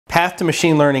Path to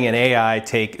machine learning and AI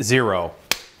take 0.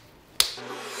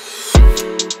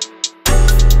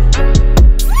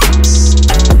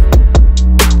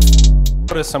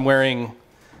 Notice I'm wearing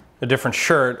a different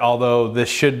shirt, although this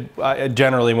should,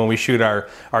 generally when we shoot our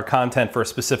content for a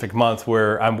specific month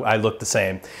where I look the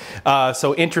same.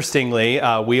 So interestingly,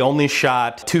 we only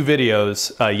shot 2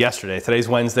 videos yesterday. Today's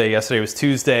Wednesday, yesterday was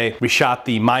Tuesday. We shot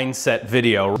the mindset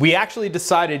video. We actually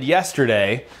decided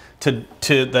yesterday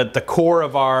that the core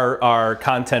of our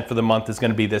content for the month is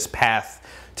going to be this path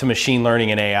to machine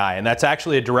learning and AI. And that's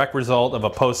actually a direct result of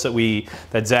a post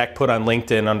that Zach put on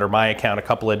LinkedIn under my account a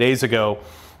couple of days ago,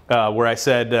 where I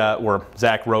said, or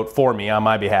Zach wrote for me on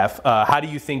my behalf, how do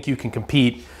you think you can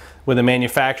compete with a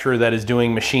manufacturer that is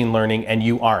doing machine learning and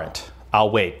you aren't? I'll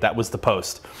wait. That was the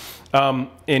post.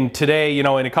 And today, in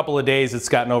a couple of days, it's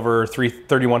gotten over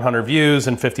 3,100 views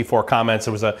and 54 comments.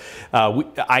 It was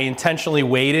I intentionally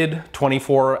waited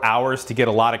 24 hours to get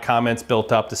a lot of comments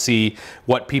built up to see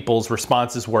what people's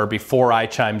responses were before I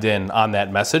chimed in on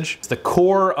that message. The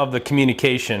core of the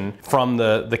communication from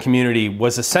the community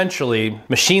was essentially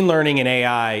machine learning and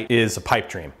AI is a pipe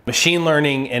dream. Machine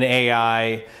learning and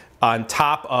AI on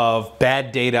top of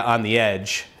bad data on the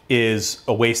edge is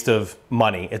a waste of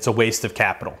money. It's a waste of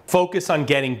capital. Focus on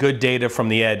getting good data from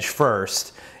the edge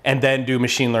first and then do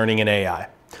machine learning and AI.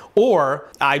 Or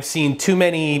I've seen too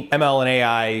many ML and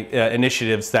AI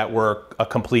initiatives that were a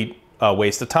complete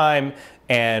waste of time,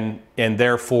 and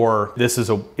therefore this is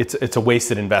it's a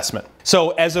wasted investment.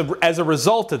 So as a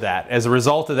result of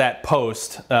that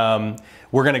post,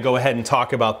 we're going to go ahead and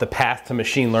talk about the path to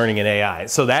machine learning and AI.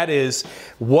 So that is,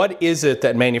 what is it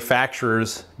that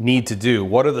manufacturers need to do?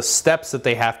 What are the steps that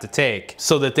they have to take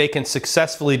so that they can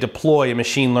successfully deploy a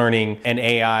machine learning and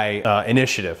AI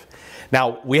initiative?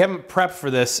 Now, we haven't prepped for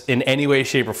this in any way,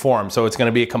 shape, or form, so it's going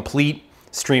to be a complete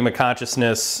stream of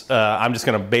consciousness. I'm just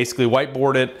going to basically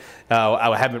whiteboard it.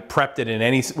 I haven't prepped it in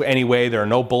any way. There are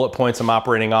no bullet points I'm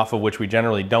operating off of, which we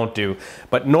generally don't do.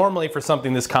 But normally for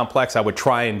something this complex, I would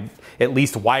try and at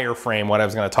least wireframe what I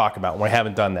was going to talk about, and we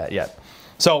haven't done that yet.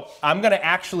 So I'm going to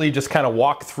actually just kind of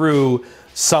walk through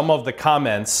some of the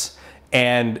comments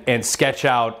and sketch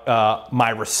out my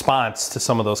response to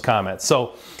some of those comments.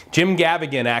 So Jim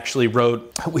Gavigan actually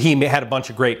wrote, he had a bunch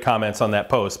of great comments on that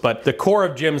post, but the core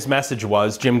of Jim's message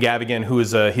was, Jim Gavigan,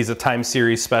 he's a time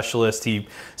series specialist. He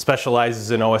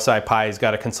specializes in OSI Pi. He's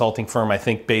got a consulting firm, I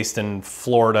think, based in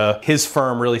Florida. His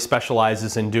firm really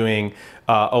specializes in doing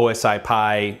OSI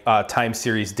Pi time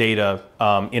series data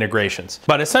integrations.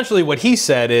 But essentially what he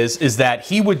said is that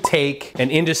he would take an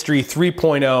industry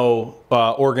 3.0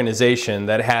 organization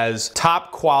that has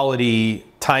top quality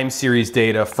time series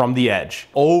data from the edge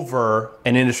over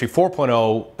an industry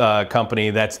 4.0 company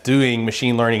that's doing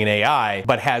machine learning and AI,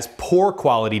 but has poor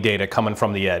quality data coming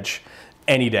from the edge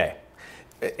any day.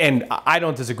 And I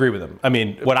don't disagree with him. I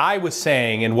mean, what I was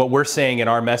saying and what we're saying in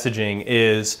our messaging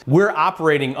is we're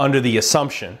operating under the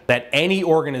assumption that any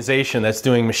organization that's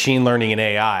doing machine learning and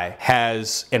AI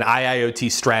has an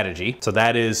IIoT strategy. So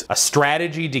that is a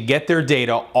strategy to get their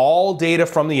data, all data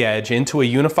from the edge, into a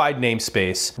unified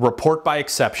namespace, report by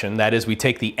exception. That is, we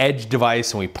take the edge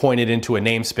device and we point it into a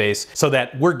namespace so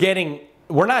that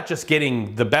we're not just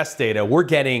getting the best data, we're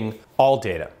getting all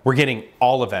data. We're getting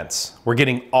all events. We're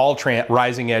getting all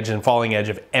rising edge and falling edge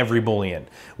of every Boolean.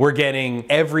 We're getting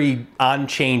every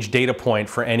on-change data point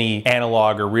for any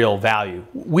analog or real value.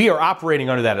 We are operating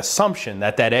under that assumption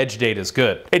that that edge data is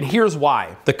good. And here's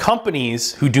why. The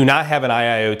companies who do not have an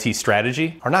IIoT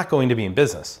strategy are not going to be in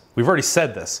business. We've already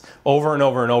said this over and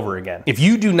over and over again. If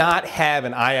you do not have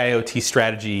an IIoT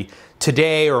strategy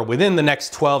today or within the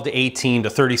next 12 to 18 to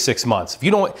 36 months,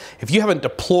 if you haven't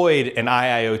deployed an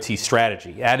IIoT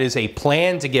strategy, that is a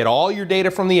plan to get all your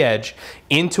data from the edge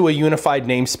into a unified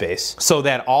namespace so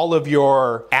that all of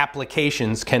your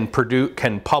applications can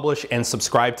publish and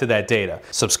subscribe to that data.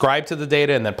 Subscribe to the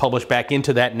data and then publish back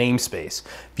into that namespace.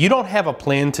 If you don't have a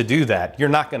plan to do that, you're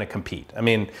not going to compete. I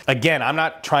mean, again, I'm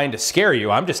not trying to scare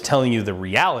you. I'm just telling you the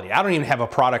reality. I don't even have a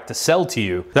product to sell to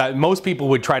you. Most people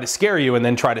would try to scare you and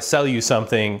then try to sell you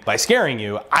something by scaring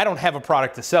you. I don't have a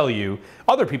product to sell you.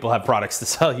 Other people have products to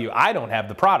sell you. I don't have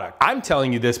the product. I'm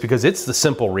telling you this because it's the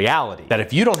simple reality that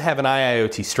if you don't have an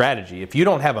IIoT strategy, if you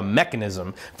don't have a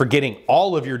mechanism for getting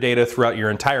all of your data throughout your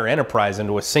entire enterprise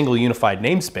into a single unified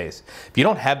namespace, if you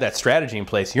don't have that strategy in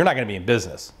place, you're not going to be in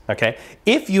business, okay?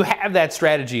 If you have that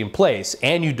strategy in place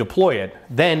and you deploy it,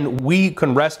 then we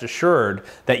can rest assured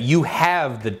that you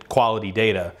have the quality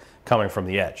data coming from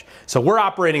the edge. So we're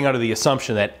operating under the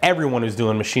assumption that everyone who's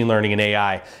doing machine learning and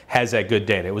AI has that good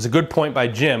data. It was a good point by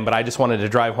Jim, but I just wanted to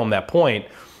drive home that point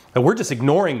And we're just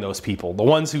ignoring those people. The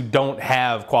ones who don't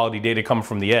have quality data coming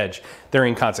from the edge, they're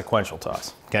inconsequential to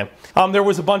us, okay? There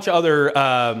was a bunch of other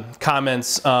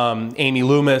comments. Aimee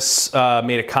Loomis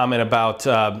made a comment about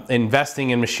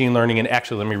investing in machine learning, and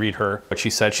actually let me read her, what she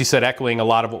said. She said, echoing a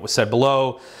lot of what was said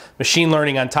below, machine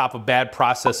learning on top of bad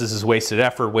processes is wasted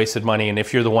effort, wasted money, and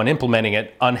if you're the one implementing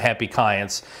it, unhappy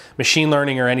clients. Machine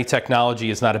learning or any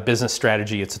technology is not a business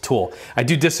strategy, it's a tool. I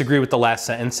do disagree with the last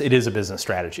sentence. It is a business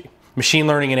strategy. Machine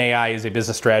learning and AI is a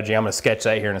business strategy. I'm going to sketch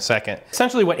that here in a second.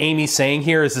 Essentially what Aimee's saying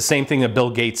here is the same thing that Bill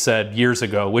Gates said years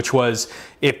ago, which was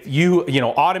if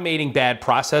automating bad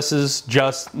processes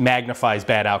just magnifies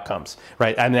bad outcomes,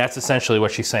 right? I mean, that's essentially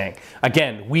what she's saying.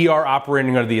 Again, we are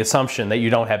operating under the assumption that you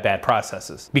don't have bad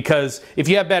processes, because if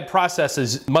you have bad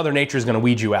processes, Mother Nature is going to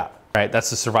weed you out. Right, that's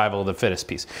the survival of the fittest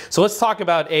piece. So let's talk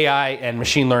about AI and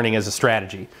machine learning as a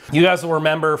strategy. You guys will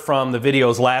remember from the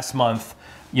videos last month,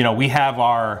 we have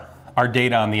our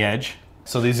data on the edge.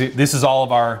 So these are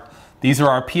our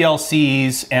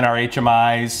PLCs and our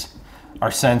HMIs, our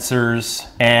sensors,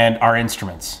 and our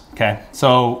instruments, okay?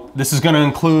 So this is gonna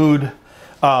include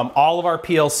all of our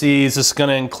PLCs. This is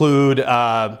gonna include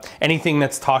anything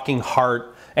that's talking heart,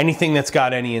 anything that's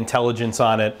got any intelligence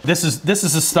on it. This is the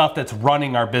stuff that's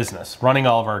running our business, running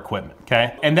all of our equipment,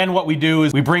 okay? And then what we do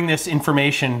is we bring this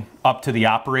information up to the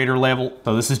operator level.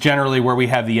 So this is generally where we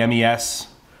have the MES,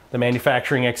 the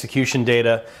manufacturing execution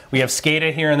data. We have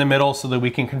SCADA here in the middle so that we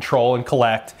can control and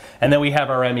collect. And then we have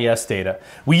our MES data.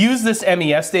 We use this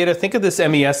MES data, think of this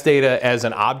MES data as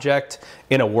an object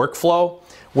in a workflow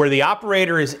where the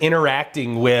operator is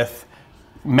interacting with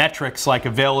metrics like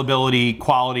availability,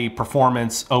 quality,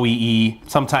 performance, OEE,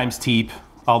 sometimes TEEP,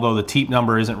 although the TEEP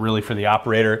number isn't really for the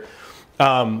operator.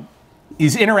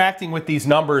 Is interacting with these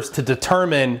numbers to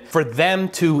determine for them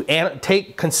to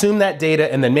consume that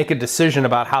data and then make a decision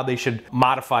about how they should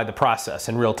modify the process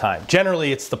in real time.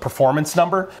 Generally, it's the performance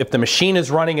number. If the machine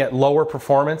is running at lower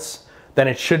performance than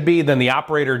it should be, then the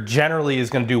operator generally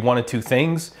is going to do one of two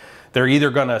things. They're either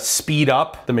going to speed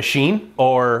up the machine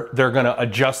or they're going to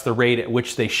adjust the rate at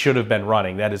which they should have been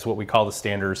running. That is what we call the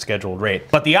standard scheduled rate.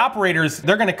 But the operators,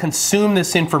 they're going to consume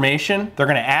this information, they're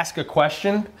going to ask a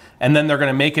question, and then they're going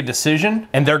to make a decision,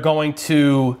 and they're going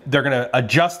to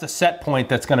adjust a set point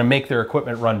that's going to make their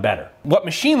equipment run better. What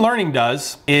machine learning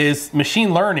does is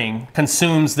machine learning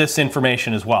consumes this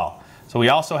information as well. So we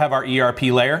also have our ERP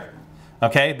layer.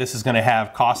 Okay, this is going to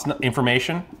have cost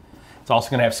information. It's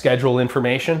also going to have schedule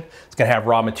information. It's going to have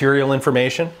raw material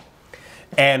information.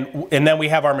 And then we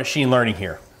have our machine learning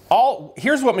here.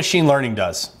 Here's what machine learning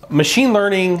does. Machine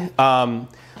learning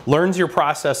learns your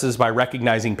processes by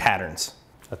recognizing patterns.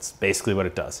 That's basically what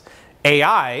it does.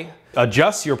 AI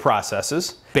adjusts your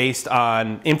processes based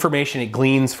on information it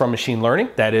gleans from machine learning,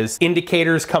 that is,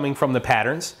 indicators coming from the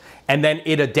patterns, and then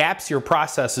it adapts your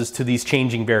processes to these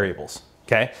changing variables.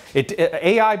 Okay?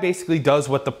 AI basically does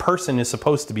what the person is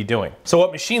supposed to be doing. So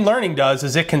what machine learning does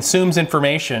is it consumes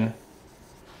information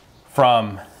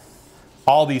from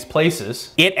all these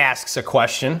places. It asks a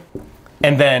question,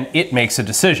 and then it makes a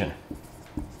decision.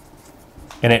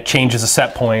 And it changes a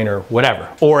set point or whatever.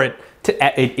 Or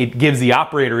it gives the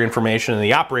operator information, and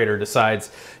the operator decides,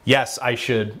 yes,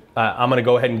 I'm going to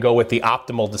go ahead and go with the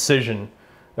optimal decision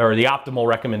or the optimal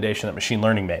recommendation that machine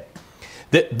learning made.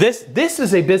 This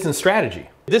is a business strategy.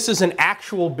 This is an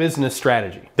actual business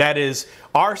strategy. That is,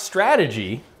 our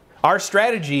strategy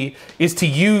is to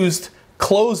use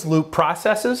closed loop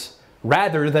processes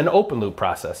rather than open loop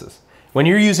processes. When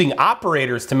you're using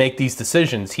operators to make these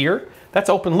decisions here, that's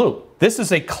open loop. This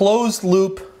is a closed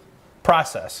loop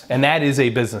process, and that is a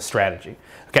business strategy.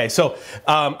 Okay, so,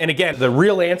 and again, the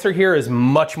real answer here is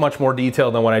much, much more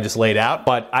detailed than what I just laid out,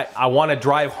 but I want to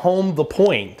drive home the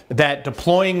point that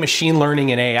deploying machine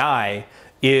learning and AI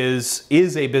is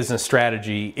a business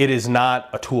strategy. It is not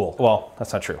a tool. Well,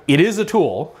 that's not true. It is a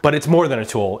tool, but it's more than a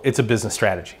tool. It's a business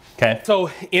strategy, okay? So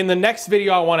in the next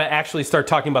video, I want to actually start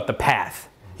talking about the path,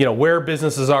 where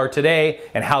businesses are today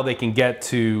and how they can get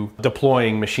to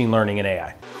deploying machine learning and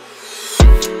AI.